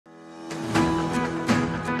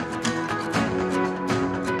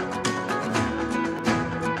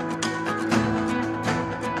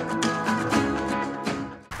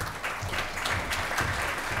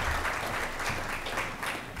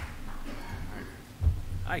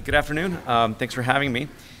Hi, good afternoon. Thanks for having me.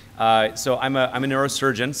 So I'm a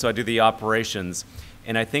neurosurgeon, so I do the operations.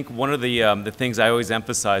 And I think one of the things I always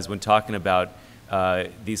emphasize when talking about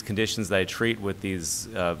these conditions that I treat with these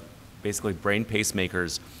basically brain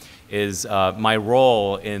pacemakers is my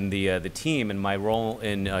role in the team and my role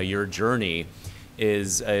in your journey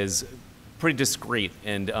is pretty discreet.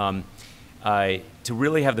 And to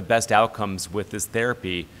really have the best outcomes with this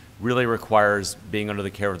therapy really requires being under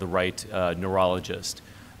the care of the right neurologist.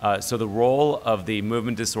 So the role of the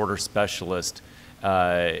movement disorder specialist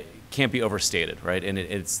can't be overstated, right? And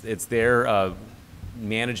it's their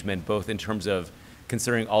management, both in terms of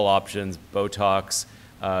considering all options, Botox,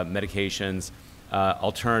 medications,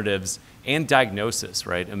 alternatives, and diagnosis,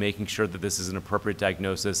 right? And making sure that this is an appropriate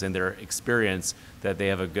diagnosis and their experience, that they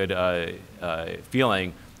have a good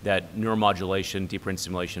feeling that neuromodulation, deep brain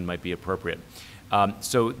stimulation might be appropriate.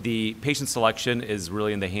 So the patient selection is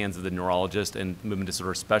really in the hands of the neurologist, and movement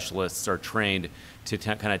disorder specialists are trained to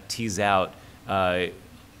kind of tease out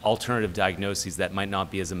alternative diagnoses that might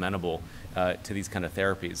not be as amenable to these kind of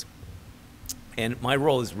therapies. And my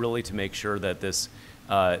role is really to make sure that this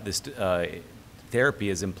therapy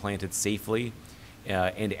is implanted safely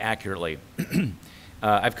and accurately.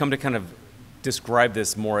 I've come to kind of describe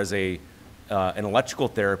this more as an electrical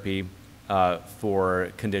therapy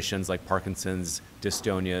for conditions like Parkinson's,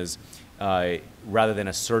 dystonias, rather than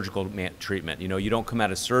a surgical treatment. You know, you don't come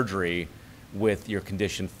out of surgery with your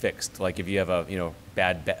condition fixed. Like if you have a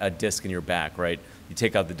bad disc in your back, right? You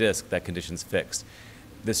take out the disc, that condition's fixed.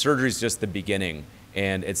 The surgery is just the beginning,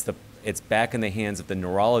 and it's back in the hands of the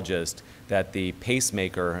neurologist that the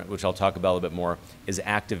pacemaker, which I'll talk about a little bit more, is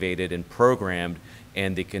activated and programmed,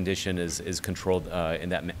 and the condition is controlled in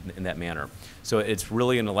that manner. So it's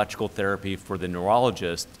really an electrical therapy for the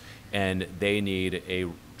neurologist, and they need a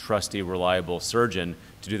trusty, reliable surgeon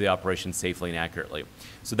to do the operation safely and accurately.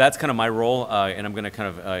 So that's kind of my role, and I'm going to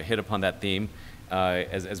kind of hit upon that theme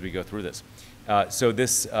as we go through this. I do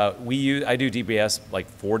DBS like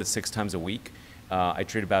 4 to 6 times a week. I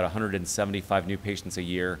treat about 175 new patients a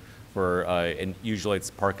year and usually it's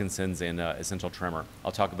Parkinson's and essential tremor.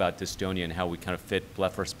 I'll talk about dystonia and how we kind of fit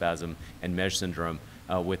Blepharospasm and Mesh syndrome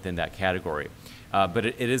within that category. But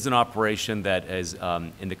it is an operation that is,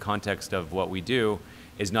 in the context of what we do,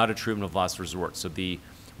 is not a treatment of last resort. So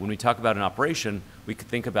when we talk about an operation, we could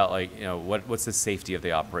think about what's the safety of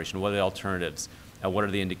the operation? What are the alternatives? What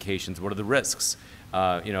are the indications? What are the risks?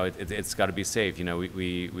 It's got to be safe.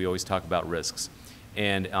 We always talk about risks.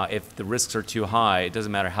 And if the risks are too high, it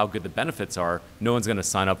doesn't matter how good the benefits are, no one's going to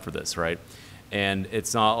sign up for this, right? And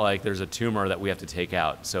it's not like there's a tumor that we have to take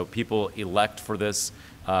out. So people elect for this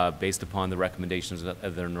based upon the recommendations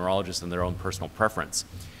of their neurologist and their own personal preference.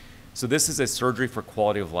 So this is a surgery for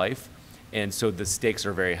quality of life, and so the stakes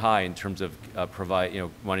are very high in terms of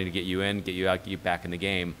wanting to get you in, get you out, get you back in the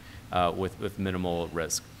game with minimal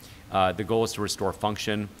risk. The goal is to restore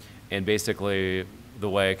function, and basically the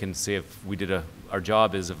way I can see if we did our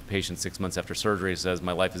job is if a patient 6 months after surgery says,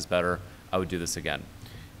 my life is better, I would do this again.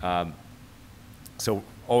 So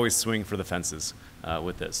always swing for the fences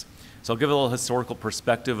with this. So I'll give a little historical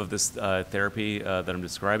perspective of this therapy that I'm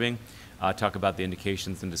describing, talk about the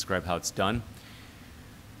indications and describe how it's done.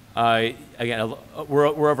 Again, we're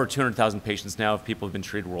over 200,000 patients now if people have been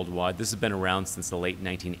treated worldwide. This has been around since the late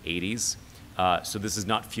 1980s. So this is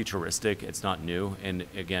not futuristic, it's not new. And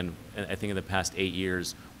again, I think in the past 8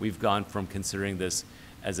 years, we've gone from considering this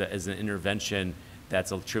as an intervention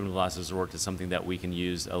that's a treatment of last resort to something that we can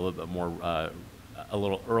use a little bit more, a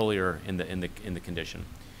little earlier in the condition.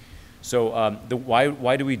 So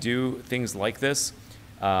why do we do things like this?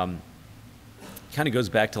 Kind of goes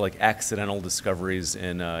back to like accidental discoveries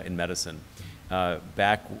in medicine.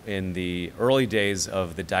 Back in the early days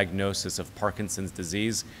of the diagnosis of Parkinson's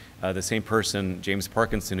disease, the same person, James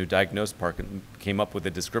Parkinson, who diagnosed Parkinson, came up with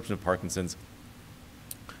a description of Parkinson's,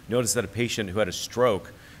 noticed that a patient who had a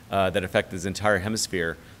stroke that affected his entire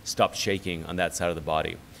hemisphere stopped shaking on that side of the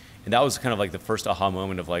body. And that was kind of like the first aha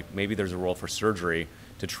moment of like, maybe there's a role for surgery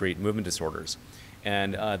to treat movement disorders.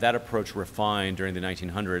 And that approach refined during the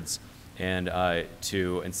 1900s, and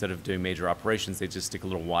instead of doing major operations, they just stick a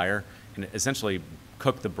little wire and essentially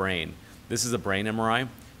cook the brain. This is a brain MRI.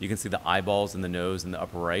 You can see the eyeballs and the nose in the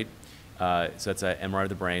upper right. So that's an MRI of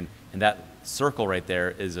the brain. And that circle right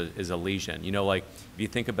there is a lesion. Like if you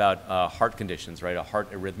think about heart conditions, right? A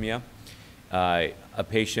heart arrhythmia, a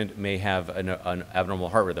patient may have an abnormal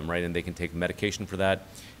heart rhythm, right? And they can take medication for that.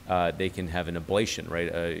 They can have an ablation, right?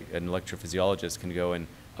 An electrophysiologist can go and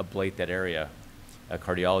ablate that area, a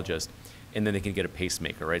cardiologist, and then they can get a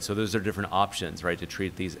pacemaker, right? So those are different options, right, to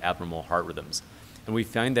treat these abnormal heart rhythms. And we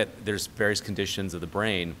find that there's various conditions of the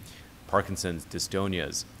brain, Parkinson's,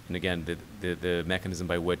 dystonias, and again, the mechanism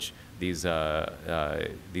by which these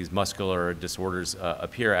muscular disorders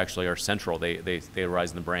appear actually are central. They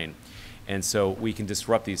arise in the brain. And so we can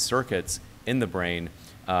disrupt these circuits in the brain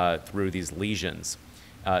through these lesions.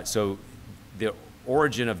 So the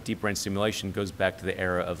origin of deep brain stimulation goes back to the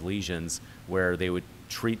era of lesions, where they would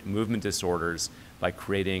treat movement disorders by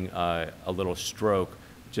creating a little stroke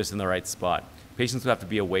just in the right spot. Patients would have to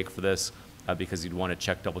be awake for this because you'd want to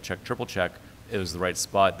check, double check, triple check it was the right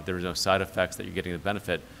spot, that there was no side effects, that you're getting the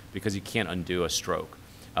benefit, because you can't undo a stroke.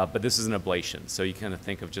 But this is an ablation. So you kind of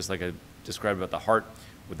think of, just like I described about the heart,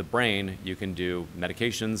 with the brain, you can do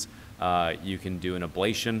medications, you can do an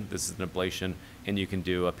ablation, this is an ablation, and you can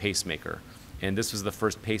do a pacemaker. And this was the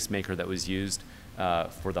first pacemaker that was used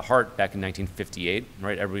for the heart back in 1958,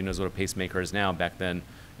 right? Everybody knows what a pacemaker is now. Back then,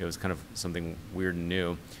 it was kind of something weird and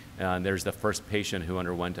new. And there's the first patient who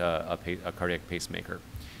underwent a cardiac pacemaker.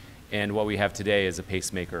 And what we have today is a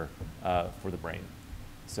pacemaker for the brain.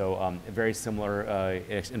 So very similar.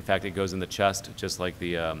 In fact, it goes in the chest, just like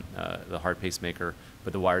the heart pacemaker,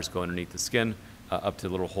 but the wires go underneath the skin, up to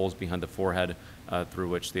little holes behind the forehead, through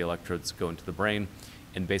which the electrodes go into the brain,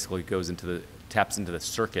 and basically taps into the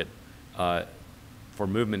circuit for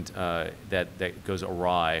movement that goes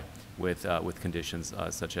awry with conditions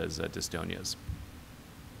such as dystonias.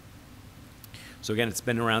 So again, it's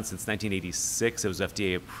been around since 1986. It was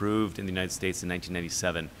FDA approved in the United States in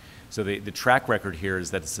 1997. So the track record here is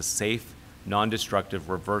that it's a safe, non-destructive,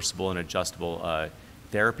 reversible, and adjustable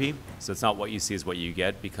therapy. So it's not what you see is what you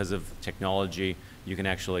get. Because of technology, you can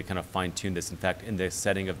actually kind of fine-tune this. In fact, in the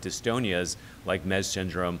setting of dystonias, like MES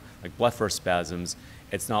syndrome, like Blepharospasms,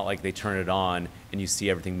 it's not like they turn it on and you see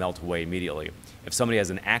everything melt away immediately. If somebody has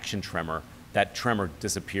an action tremor, that tremor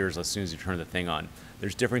disappears as soon as you turn the thing on.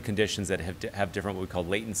 There's different conditions that have different what we call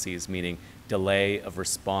latencies, meaning delay of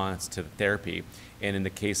response to the therapy. And in the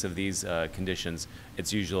case of these conditions,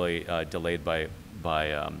 it's usually delayed by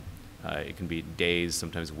it can be days,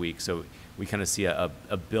 sometimes weeks. So we kind of see a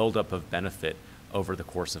buildup of benefit over the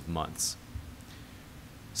course of months.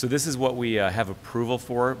 So this is what we have approval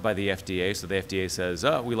for by the FDA. So the FDA says,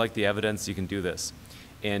 oh, we like the evidence, you can do this.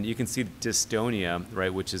 And you can see dystonia,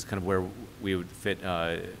 right, which is kind of where we would fit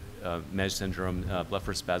MES syndrome,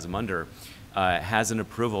 Blepharospasm under, has an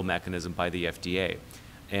approval mechanism by the FDA.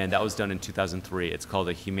 And that was done in 2003. It's called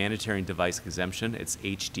a Humanitarian Device Exemption. It's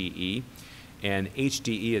HDE. And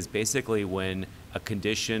HDE is basically when a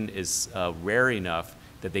condition is rare enough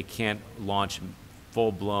that they can't launch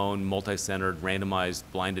full-blown, multi-centered, randomized,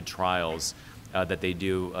 blinded trials that they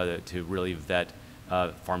do to really vet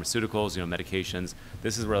pharmaceuticals, medications.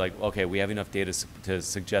 This is where, like, okay, we have enough data to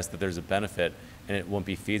suggest that there's a benefit, and it won't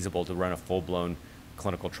be feasible to run a full-blown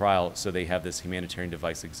clinical trial, so they have this humanitarian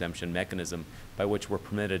device exemption mechanism by which we're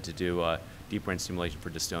permitted to do deep brain stimulation for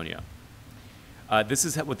dystonia. This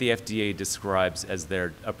is what the FDA describes as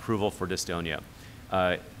their approval for dystonia.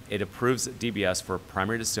 It approves DBS for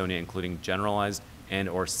primary dystonia, including generalized and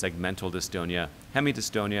or segmental dystonia,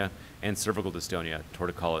 hemidystonia, and cervical dystonia,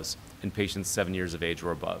 torticollis, in patients 7 years of age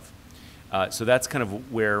or above. So that's kind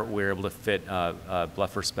of where we're able to fit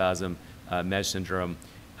Blepharospasm, MES syndrome,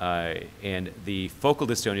 and the focal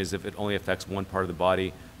dystonia is if it only affects one part of the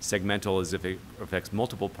body. Segmental is if it affects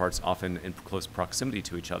multiple parts, often in close proximity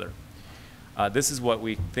to each other. This is what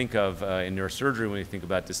we think of in neurosurgery when we think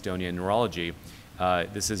about dystonia in neurology.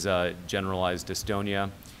 This is generalized dystonia,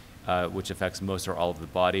 which affects most or all of the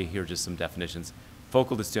body. Here are just some definitions.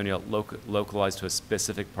 Focal dystonia localized to a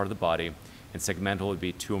specific part of the body, and segmental would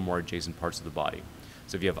be two or more adjacent parts of the body.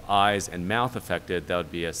 So if you have eyes and mouth affected, that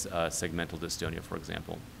would be a segmental dystonia, for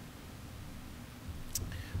example.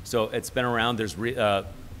 So it's been around.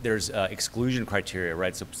 There's exclusion criteria,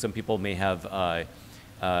 right? So some people may have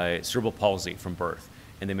cerebral palsy from birth,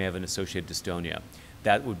 and they may have an associated dystonia.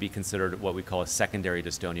 That would be considered what we call a secondary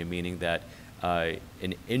dystonia, meaning that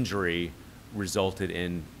an injury resulted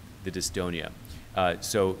in the dystonia.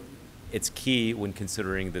 So it's key when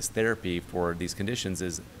considering this therapy for these conditions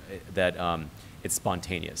is that it's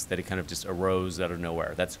spontaneous, that it kind of just arose out of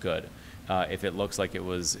nowhere. That's good. If it looks like it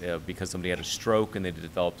was because somebody had a stroke and they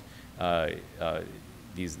developed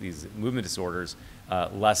these movement disorders,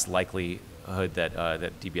 less likelihood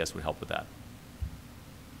that DBS would help with that.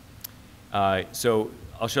 So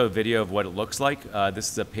I'll show a video of what it looks like.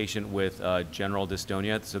 This is a patient with general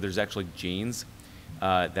dystonia. So there's actually genes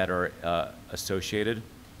that are associated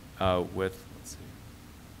with, let's see.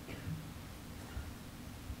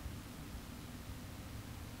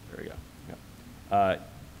 There we go. Yep.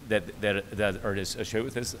 That are associated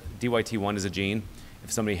with this. DYT1 is a gene,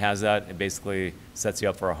 If somebody has that, it basically sets you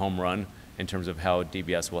up for a home run in terms of how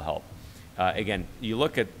DBS will help. Again, you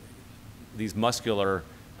look at these muscular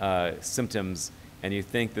symptoms and you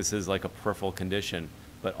think this is like a peripheral condition,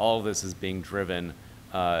 but all of this is being driven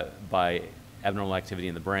by abnormal activity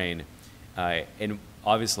in the brain. And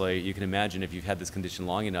obviously, you can imagine if you've had this condition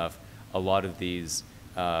long enough, a lot of these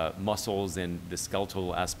muscles and the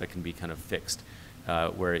skeletal aspect can be kind of fixed,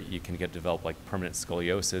 where you can develop like permanent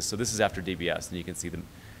scoliosis. So this is after DBS, and you can see them.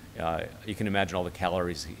 You can imagine all the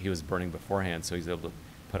calories he was burning beforehand, so he's able to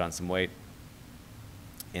put on some weight.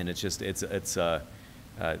 And it's just it's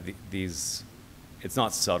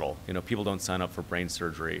not subtle. You know, people don't sign up for brain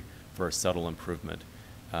surgery for a subtle improvement.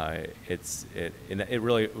 It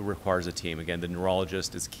really requires a team. Again, the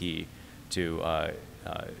neurologist is key to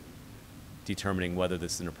determining whether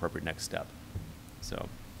this is an appropriate next step. So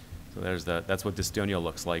that's what dystonia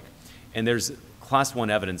looks like. And there's class 1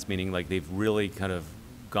 evidence, meaning like they've really kind of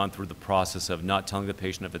gone through the process of not telling the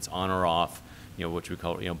patient if it's on or off, you know, which we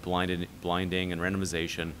call, you know, blinding and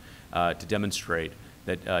randomization, to demonstrate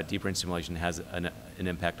that deep brain stimulation has an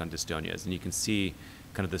impact on dystonias. And you can see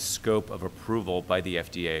kind of the scope of approval by the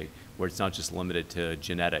FDA, where it's not just limited to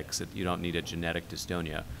genetics. You don't need a genetic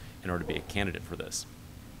dystonia in order to be a candidate for this.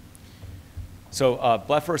 So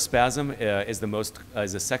blepharospasm is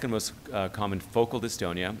the second most common focal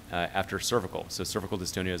dystonia after cervical. So cervical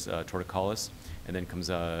dystonia is torticollis, and then comes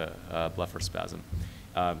blepharospasm.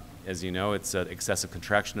 As you know, it's excessive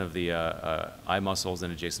contraction of the eye muscles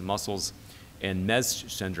and adjacent muscles. And MES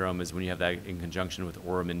syndrome is when you have that in conjunction with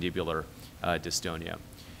oromandibular dystonia.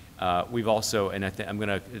 We've also, and I'm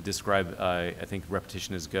going to describe, I think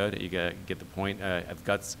repetition is good. You get the point. I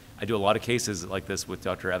do a lot of cases like this with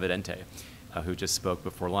Dr. Evidente, who just spoke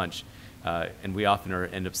before lunch. And we often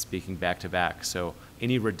end up speaking back to back. So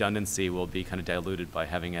any redundancy will be kind of diluted by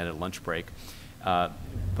having at a lunch break.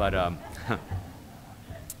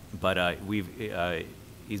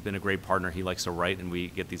 He's been a great partner. He likes to write, and we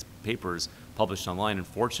get these papers published online.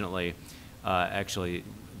 Unfortunately, actually,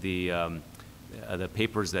 the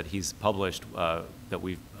papers that he's published that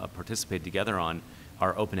we've participated together on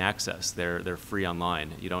are open access. They're free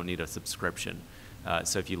online. You don't need a subscription.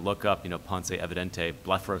 So if you look up, you know, Ponce, Evidente,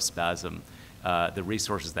 Blepharospasm, the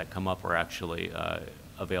resources that come up are actually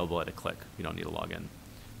available at a click. You don't need to log in.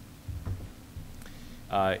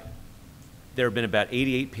 There have been about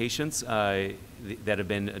 88 patients that have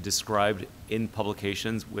been described in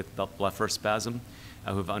publications with blepharospasm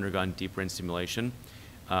who have undergone deep brain stimulation.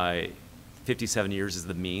 57 years is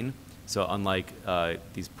the mean. So unlike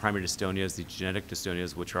these primary dystonias, these genetic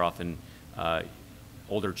dystonias, which are often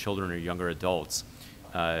older children or younger adults,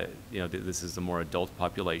 you know, this is the more adult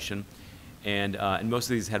population. And most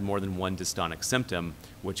of these had more than one dystonic symptom,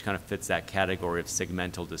 which kind of fits that category of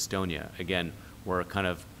segmental dystonia. Again, we're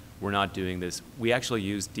not doing this. We actually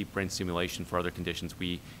use deep brain stimulation for other conditions.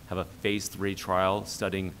 We have a phase 3 trial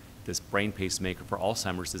studying this brain pacemaker for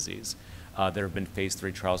Alzheimer's disease. There have been phase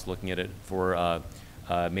 3 trials looking at it for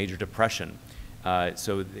major depression.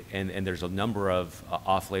 And there's a number of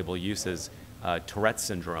off-label uses. Tourette's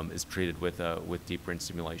syndrome is treated with deep brain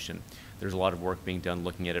stimulation. There's a lot of work being done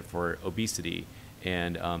looking at it for obesity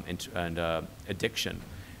and addiction.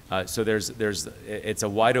 So it's a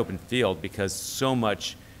wide open field because so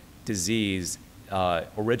much disease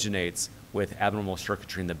originates with abnormal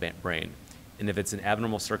circuitry in the brain. And if it's an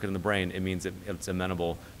abnormal circuit in the brain, it means it's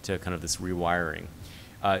amenable to kind of this rewiring.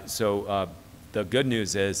 The good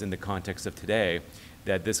news is, in the context of today,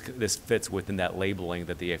 that this fits within that labeling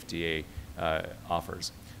that the FDA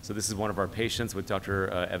offers. So this is one of our patients with Dr.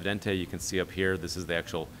 Evidente. You can see up here, this is the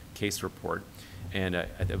actual case report. And I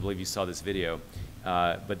believe you saw this video.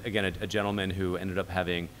 But again, a gentleman who ended up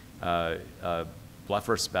having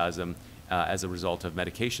blepharospasm as a result of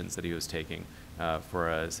medications that he was taking for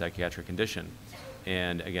a psychiatric condition.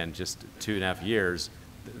 And again, just 2.5 years,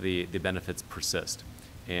 the benefits persist.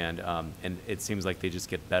 And it seems like they just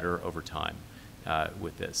get better over time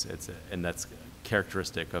with this. And that's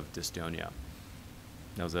characteristic of dystonia.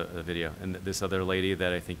 That was a video. And this other lady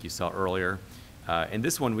that I think you saw earlier. And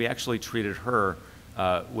this one, we actually treated her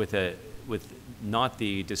with not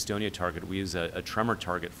the dystonia target. We use a tremor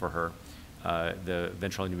target for her, the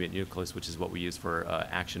ventral intermediate nucleus, which is what we use for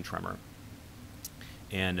action tremor.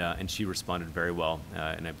 And she responded very well,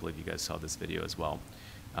 and I believe you guys saw this video as well.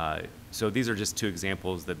 So these are just 2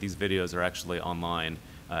 examples that these videos are actually online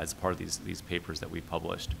as part of these papers that we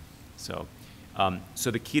published. So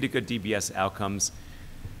the key to good DBS outcomes,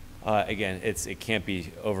 again, it can't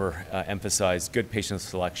be overemphasized. Good patient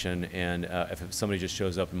selection, and if somebody just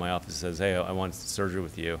shows up in my office and says, "Hey, I want surgery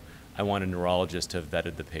with you," I want a neurologist to have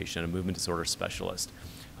vetted the patient, a movement disorder specialist.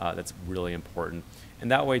 That's really important. And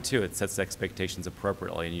that way, too, it sets expectations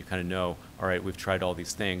appropriately, and you kind of know, all right, we've tried all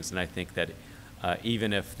these things, and I think that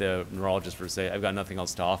even if the neurologist were to say, I've got nothing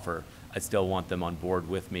else to offer, I still want them on board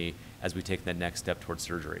with me as we take that next step towards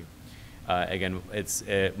surgery. Again,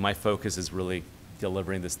 my focus is really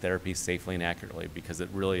delivering this therapy safely and accurately, because it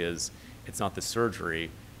really is, it's not the surgery,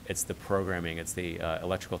 it's the programming, it's the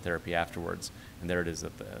electrical therapy afterwards. And there it is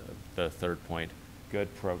at the third point,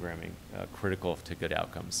 good programming, critical to good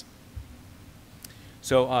outcomes.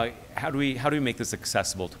 So how do we make this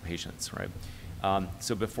accessible to patients, right?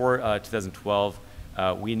 So before 2012,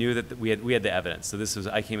 we knew that we had the evidence. So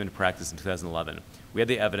I came into practice in 2011. We had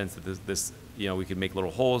the evidence that this we could make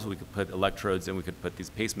little holes, we could put electrodes, and we could put these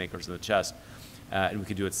pacemakers in the chest, and we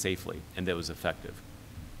could do it safely, and that was effective.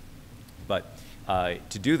 But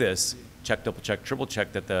to do this, check, double check, triple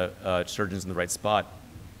check that the surgeon's in the right spot.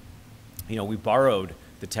 We borrowed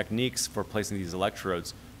the techniques for placing these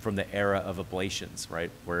electrodes from the era of ablations,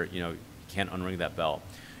 right, where you can't unring that bell.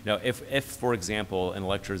 If for example, an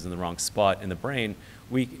electrode is in the wrong spot in the brain,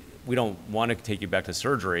 we don't want to take you back to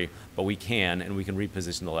surgery, but we can, and we can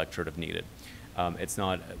reposition the electrode if needed. It's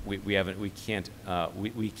not we can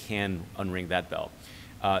unring that bell.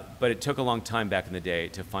 But it took a long time back in the day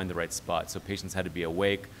to find the right spot. So patients had to be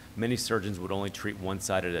awake. Many surgeons would only treat one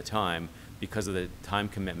side at a time because of the time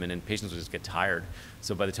commitment, and patients would just get tired.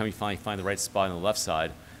 So by the time you finally find the right spot on the left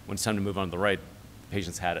side, when it's time to move on to the right, the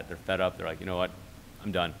patients had it. They're fed up. They're like, you know what?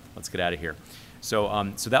 I'm done. Let's get out of here.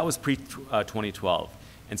 So, so that was pre-2012.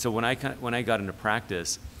 And so when I got into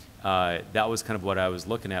practice, that was kind of what I was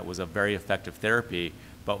looking at, was a very effective therapy,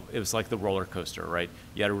 but it was like the roller coaster, right?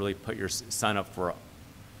 You had to really put your sign up for,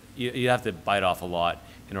 you have to bite off a lot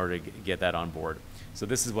in order to get that on board. So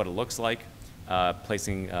this is what it looks like,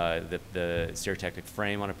 placing the stereotactic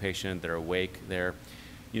frame on a patient. They're awake there.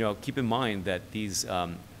 Keep in mind that these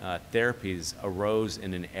therapies arose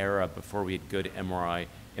in an era before we had good MRI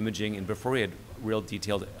imaging and before we had real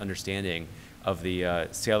detailed understanding of the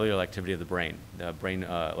cellular activity of the brain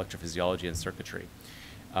electrophysiology and circuitry.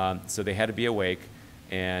 So they had to be awake,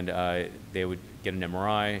 and they would get an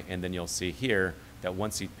MRI, and then you'll see here that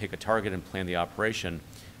once you pick a target and plan the operation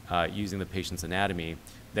using the patient's anatomy,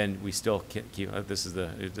 then we still keep.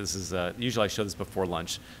 Usually I show this before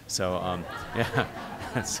lunch. So yeah.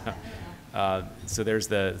 So there's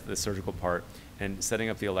the surgical part, and setting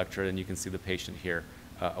up the electrode, and you can see the patient here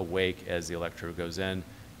awake as the electrode goes in,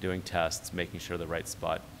 doing tests, making sure the right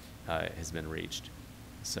spot has been reached.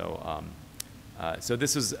 So so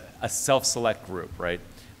this is a self-select group, right?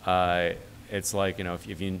 It's like,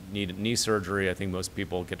 if you need knee surgery, I think most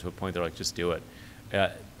people get to a point they're like, just do it.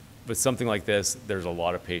 With something like this, there's a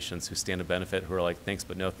lot of patients who stand to benefit who are like, thanks,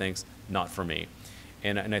 but no thanks, not for me.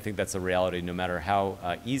 And I think that's a reality. No matter how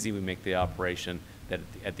easy we make the operation, that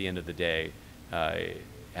at the end of the day,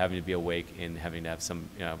 having to be awake and having to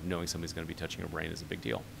have knowing somebody's going to be touching your brain is a big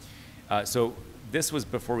deal. So this was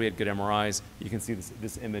before we had good MRIs. You can see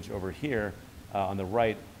this image over here on the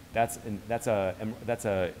right. That's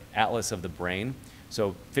a atlas of the brain.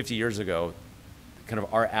 So 50 years ago, kind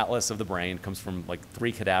of our atlas of the brain comes from like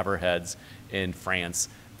 3 cadaver heads in France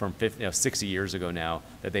from 60 years ago now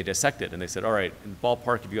that they dissected, and they said, all right, in the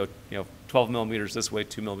ballpark, if you go 12 millimeters this way,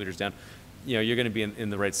 2 millimeters down, you're going to be in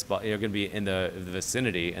the right spot. You're going to be in the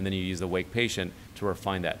vicinity, and then you use the awake patient to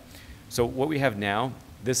refine that. So what we have now,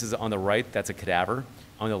 this is on the right, that's a cadaver.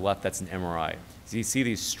 On the left, that's an MRI. So you see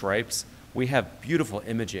these stripes. We have beautiful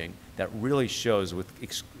imaging that really shows with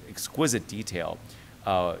exquisite detail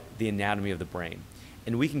the anatomy of the brain.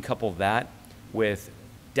 And we can couple that with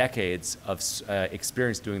decades of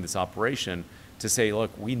experience doing this operation to say, look,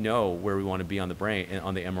 we know where we want to be on the brain and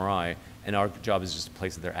on the MRI, and our job is just to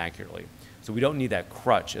place it there accurately. So we don't need that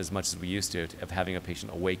crutch as much as we used to of having a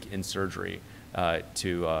patient awake in surgery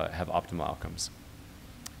to have optimal outcomes.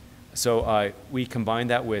 So we combine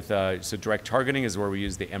that with, so direct targeting is where we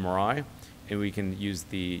use the MRI, and we can use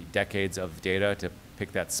the decades of data to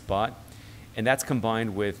pick that spot. And that's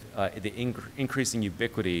combined with the increasing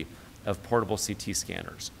ubiquity of portable CT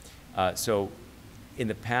scanners. So in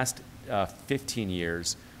the past 15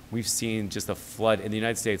 years, we've seen just a flood in the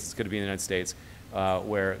United States. It's going to be in the United States,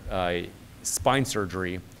 where spine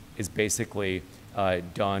surgery is basically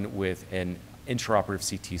done with an intraoperative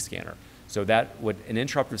CT scanner. So what an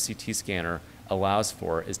intraoperative CT scanner allows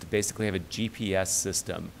for is to basically have a GPS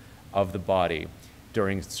system of the body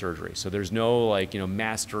during surgery. So there's no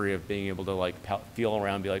mastery of being able to feel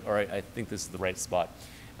around and be like, all right, I think this is the right spot.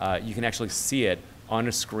 You can actually see it on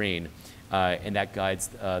a screen, and that guides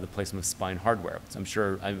the placement of spine hardware. So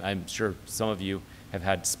I'm sure some of you have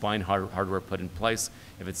had spine hardware put in place.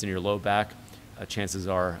 If it's in your low back, chances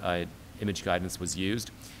are image guidance was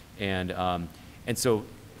used. And so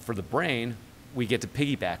for the brain, we get to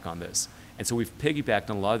piggyback on this. And so we've piggybacked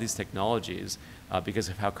on a lot of these technologies because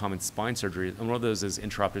of how common spine surgery is. And one of those is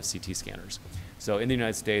intraoperative CT scanners. So in the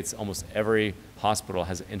United States, almost every hospital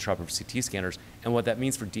has intraoperative CT scanners. And what that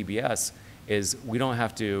means for DBS is we don't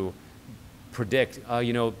have to predict,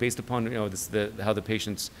 based upon how the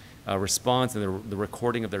patient's response and the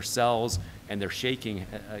recording of their cells and their shaking,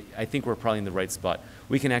 I think we're probably in the right spot.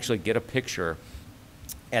 We can actually get a picture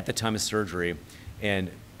at the time of surgery and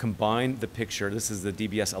combine the picture. This is the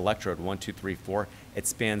DBS electrode, 1, 2, 3, 4. It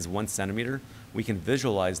spans 1 centimeter. We can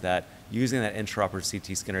visualize that using that intraoperative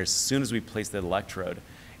CT scanner as soon as we place the electrode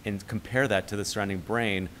and compare that to the surrounding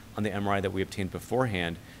brain on the MRI that we obtained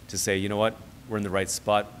beforehand to say, you know what, we're in the right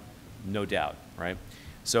spot, no doubt, right?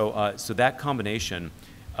 So that combination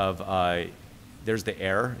of, there's the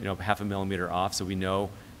error, 0.5 millimeter off, so we know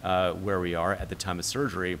where we are at the time of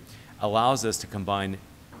surgery, allows us to combine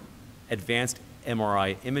advanced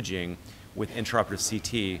MRI imaging with intraoperative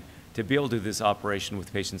CT to be able to do this operation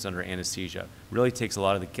with patients under anesthesia. Really takes a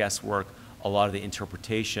lot of the guesswork, a lot of the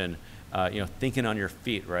interpretation, thinking on your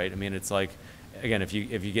feet, right? I mean, it's like, again, if you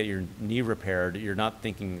get your knee repaired, you're not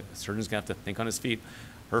thinking, the surgeon's gonna have to think on his feet,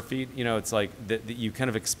 her feet, it's like that you kind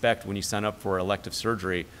of expect when you sign up for elective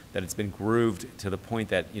surgery that it's been grooved to the point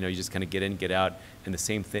that, you just kind of get in, get out, and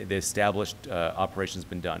the established operation's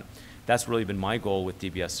been done. That's really been my goal with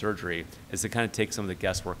DBS surgery, is to kind of take some of the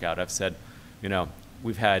guesswork out. I've said,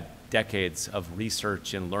 we've had decades of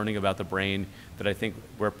research and learning about the brain that I think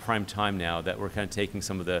we're prime time now, that we're kind of taking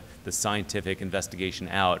some of the scientific investigation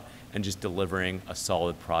out and just delivering a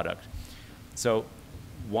solid product. So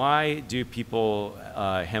why do people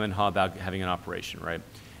hem and haw about having an operation, right?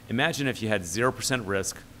 Imagine if you had 0%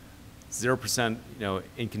 risk, 0%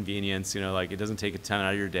 inconvenience, like it doesn't take a ton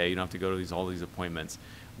out of your day, you don't have to go to all these appointments.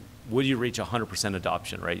 Would you reach 100%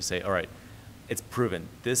 adoption, right? You say, all right, it's proven.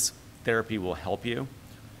 This therapy will help you.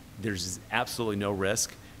 There's absolutely no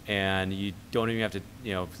risk, and you don't even have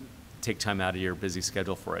to, take time out of your busy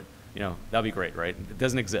schedule for it. That'd be great, right? It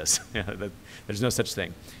doesn't exist. There's no such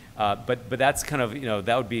thing. But that's kind of,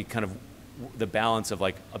 that would be kind of the balance of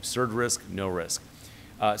like absurd risk, no risk.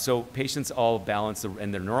 So patients all balance,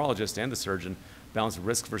 and their neurologist and the surgeon balance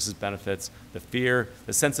risk versus benefits, the fear,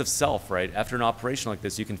 the sense of self, right? After an operation like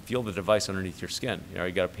this, you can feel the device underneath your skin.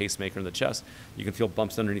 You got a pacemaker in the chest, you can feel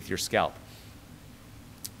bumps underneath your scalp.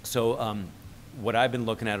 So what I've been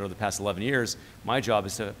looking at over the past 11 years, my job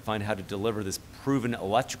is to find how to deliver this proven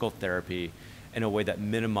electrical therapy in a way that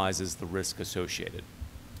minimizes the risk associated.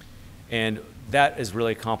 And that is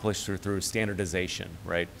really accomplished through standardization,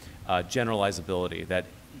 right? Generalizability, that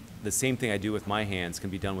the same thing I do with my hands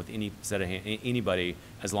can be done with any set of anybody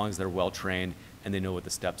as long as they're well trained and they know what the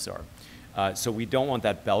steps are. So we don't want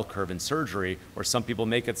that bell curve in surgery where some people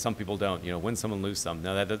make it, some people don't. Win some and lose some.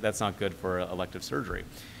 No, that's not good for elective surgery.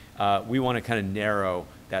 We want to kind of narrow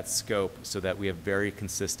that scope so that we have very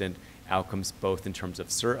consistent outcomes, both in terms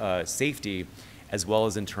of safety as well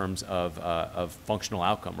as in terms of functional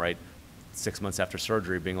outcome, right? 6 months after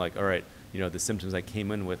surgery being like, all right, the symptoms I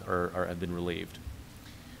came in with have been relieved.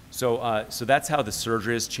 So that's how the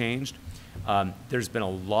surgery has changed. There's been a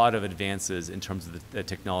lot of advances in terms of the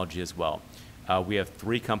technology as well. We have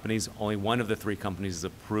 3 companies. Only one of the 3 companies is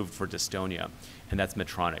approved for dystonia, and that's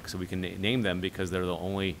Medtronic. So we can name them because they're the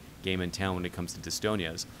only game in town when it comes to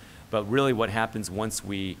dystonias. But really what happens once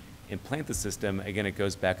we implant the system, again, it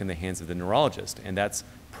goes back in the hands of the neurologist, and that's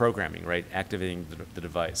programming, right, activating the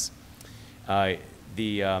device.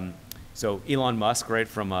 So Elon Musk, right,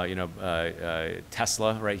 from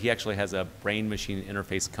Tesla, right, he actually has a brain-machine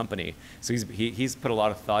interface company. So he's put a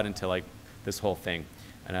lot of thought into like this whole thing.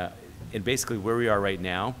 And basically where we are right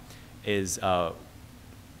now is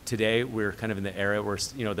today we're kind of in the era where,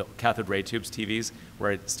 the cathode ray tubes, TVs,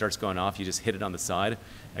 where it starts going off, you just hit it on the side.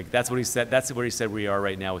 Like that's what he said, we are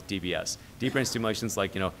right now with DBS. Deep brain stimulation is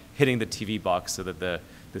like, hitting the TV box so that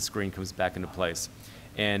the screen comes back into place.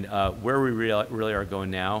 And where we really are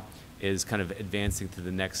going now is kind of advancing to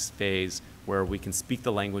the next phase where we can speak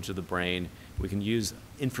the language of the brain, we can use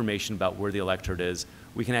information about where the electrode is,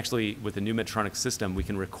 we can actually, with the new Medtronic system, we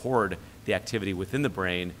can record the activity within the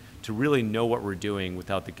brain to really know what we're doing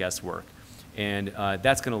without the guesswork. And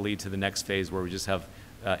that's gonna lead to the next phase where we just have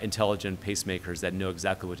intelligent pacemakers that know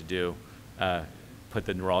exactly what to do, put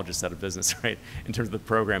the neurologist out of business, right, in terms of the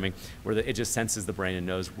programming, where it just senses the brain and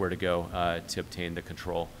knows where to go to obtain the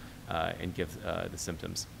control and give the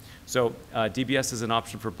symptoms. So DBS is an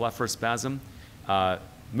option for blepharospasm.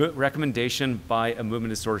 recommendation by a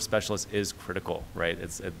movement disorder specialist is critical, right?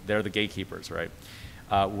 They're the gatekeepers, right?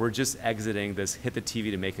 We're just exiting this hit the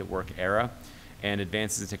TV to make it work era, and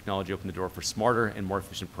advances in technology open the door for smarter and more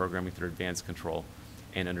efficient programming through advanced control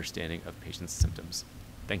and understanding of patients' symptoms.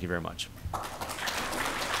 Thank you very much.